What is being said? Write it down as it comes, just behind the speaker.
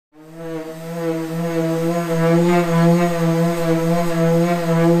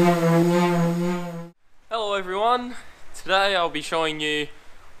I'll be showing you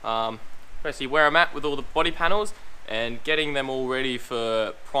basically where I'm at with all the body panels and getting them all ready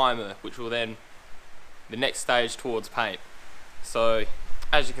for primer, which will then the next stage towards paint. So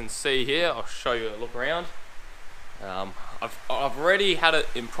as you can see here, I'll show you a look around. I've already had it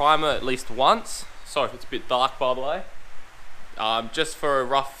in primer at least once. Sorry if it's a bit dark, by the way. Just for a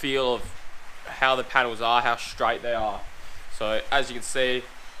rough feel of how the panels are, how straight they are. So as you can see,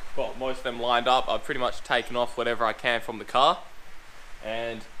 I've got most of them lined up. I've pretty much taken off whatever I can from the car,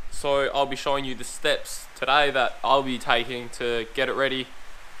 and so I'll be showing you the steps today that I'll be taking to get it ready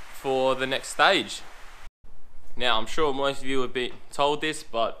for the next stage. Now, I'm sure most of you have been told this,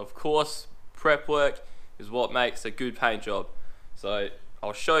 but of course prep work is what makes a good paint job. So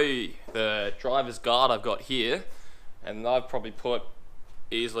I'll show you the driver's guard I've got here, and I've probably put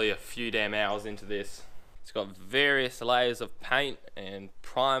easily a few damn hours into this. It's got various layers of paint and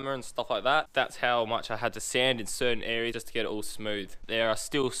primer and stuff like that. That's how much I had to sand in certain areas just to get it all smooth. There are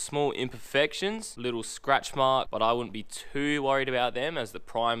still small imperfections, little scratch mark, but I wouldn't be too worried about them as the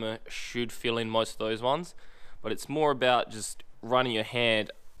primer should fill in most of those ones. But it's more about just running your hand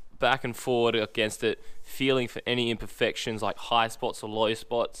back and forward against it, feeling for any imperfections like high spots or low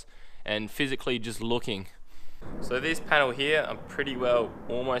spots, and physically just looking. So this panel here, I'm pretty well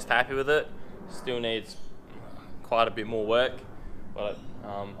almost happy with it. Still needs quite a bit more work, but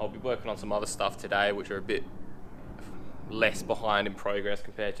I'll be working on some other stuff today which are a bit less behind in progress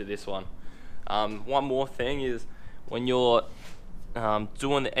compared to this one. One more thing is when you're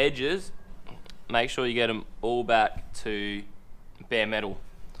doing the edges, make sure you get them all back to bare metal,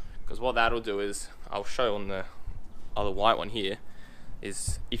 because what that'll do is, I'll show on the other white one here,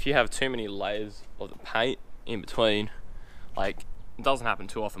 is if you have too many layers of the paint in between, like, it doesn't happen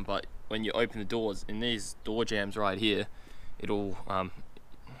too often, but when you open the doors in these door jambs right here, it'll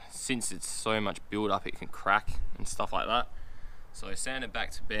since it's so much build up, it can crack and stuff like that. So sand it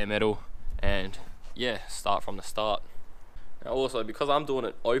back to bare metal and yeah, start from the start. Now also, because I'm doing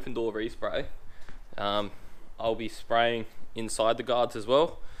an open door respray, I'll be spraying inside the guards as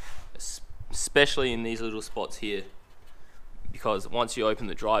well, especially in these little spots here, because once you open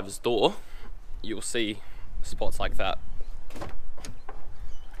the driver's door, you'll see spots like that.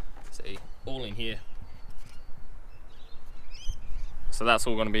 See, all in here. So that's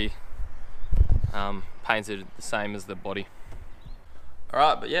all going to be painted the same as the body.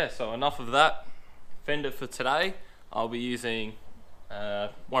 Alright, but yeah, so enough of that. Fender for today. I'll be using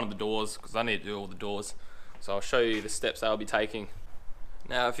one of the doors, because I need to do all the doors. So I'll show you the steps I'll be taking.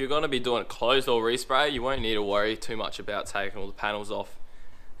 Now, if you're going to be doing a closed door respray, you won't need to worry too much about taking all the panels off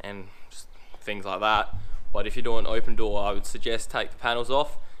and just things like that. But if you're doing open door, I would suggest take the panels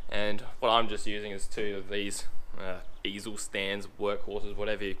off. And what I'm just using is two of these easel stands, workhorses,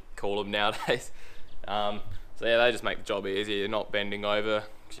 whatever you call them nowadays. So yeah, they just make the job easier. You're not bending over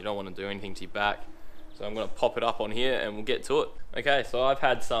because you don't want to do anything to your back. So I'm going to pop it up on here and we'll get to it. Okay, so I've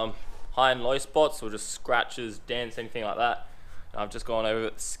had some high and low spots, or just scratches, dents, anything like that. I've just gone over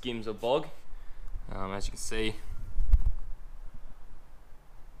the skims of bog, as you can see.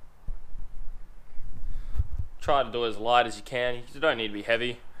 Try to do it as light as you can. You don't need to be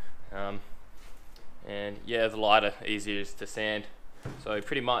heavy. And yeah, the lighter, easier is to sand. So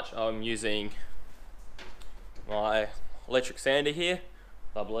pretty much I'm using my electric sander here,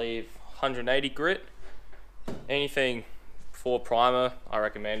 I believe 180 grit. Anything for primer, I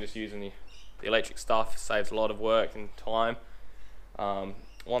recommend just using the electric stuff. It saves a lot of work and time.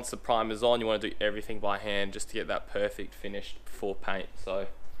 Once the primer's on, you want to do everything by hand just to get that perfect finish before paint. So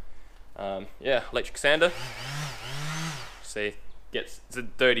yeah, electric sander. See, it's a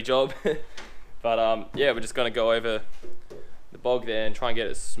dirty job. But yeah, we're just going to go over the bog there and try and get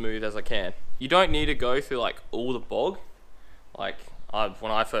it as smooth as I can. You don't need to go through like all the bog. Like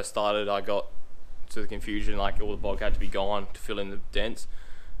when I first started, I got to the confusion like all the bog had to be gone to fill in the dents.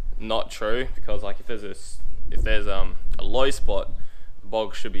 Not true, because like if there's a low spot, the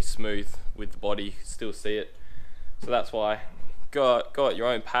bog should be smooth with the body. You can still see it. So that's why go at your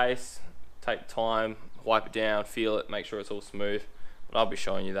own pace, take time, wipe it down, feel it, make sure it's all smooth. But I'll be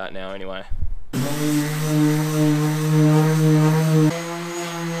showing you that now anyway.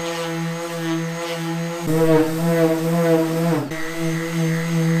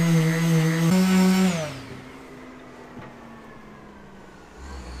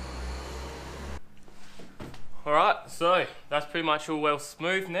 Alright, so that's pretty much all well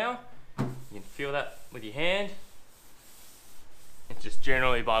smooth now. You can feel that with your hand. And just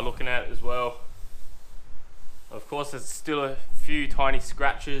generally by looking at it as well. Of course there's still a few tiny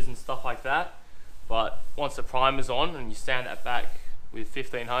scratches and stuff like that. But once the primer's on and you sand that back with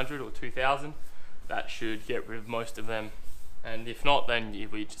 1500 or 2000, that should get rid of most of them and if not, then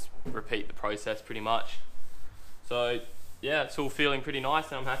we just repeat the process pretty much. So yeah, it's all feeling pretty nice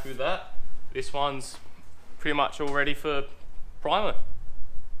and I'm happy with that. This one's pretty much all ready for primer.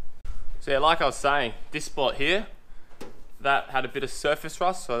 So yeah, like I was saying, this spot here, that had a bit of surface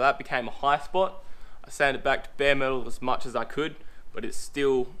rust, so that became a high spot. I sanded it back to bare metal as much as I could, but it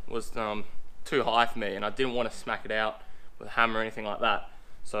still was too high for me, and I didn't want to smack it out with a hammer or anything like that.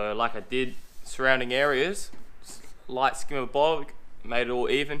 So like I did surrounding areas, light skim of bog, made it all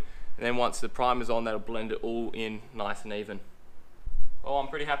even, and then once the primer's on, that'll blend it all in nice and even. Well, I'm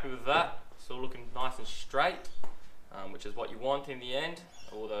pretty happy with that. It's all looking nice and straight, which is what you want in the end.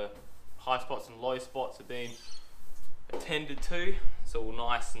 All the high spots and low spots have been attended to. It's all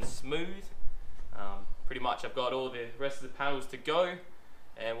nice and smooth. Pretty much I've got all the rest of the panels to go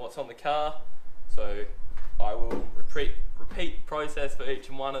and what's on the car. So I will repeat process for each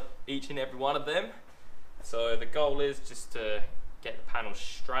and every one of them. So the goal is just to get the panel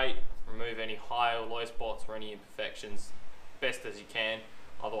straight, remove any high or low spots or any imperfections best as you can.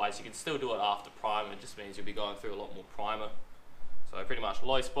 Otherwise you can still do it after primer, it just means you'll be going through a lot more primer. So pretty much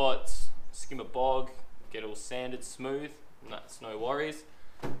low spots, skim a bog, get it all sanded smooth, and that's no worries.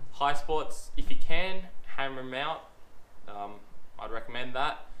 High spots, if you can, hammer them out. I'd recommend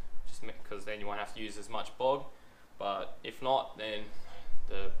that, just because then you won't have to use as much bog. But if not, then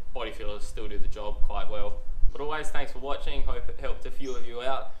the body fillers still do the job quite well. But always, thanks for watching, hope it helped a few of you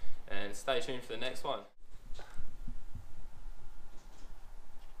out, and stay tuned for the next one.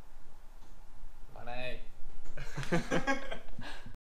 Money.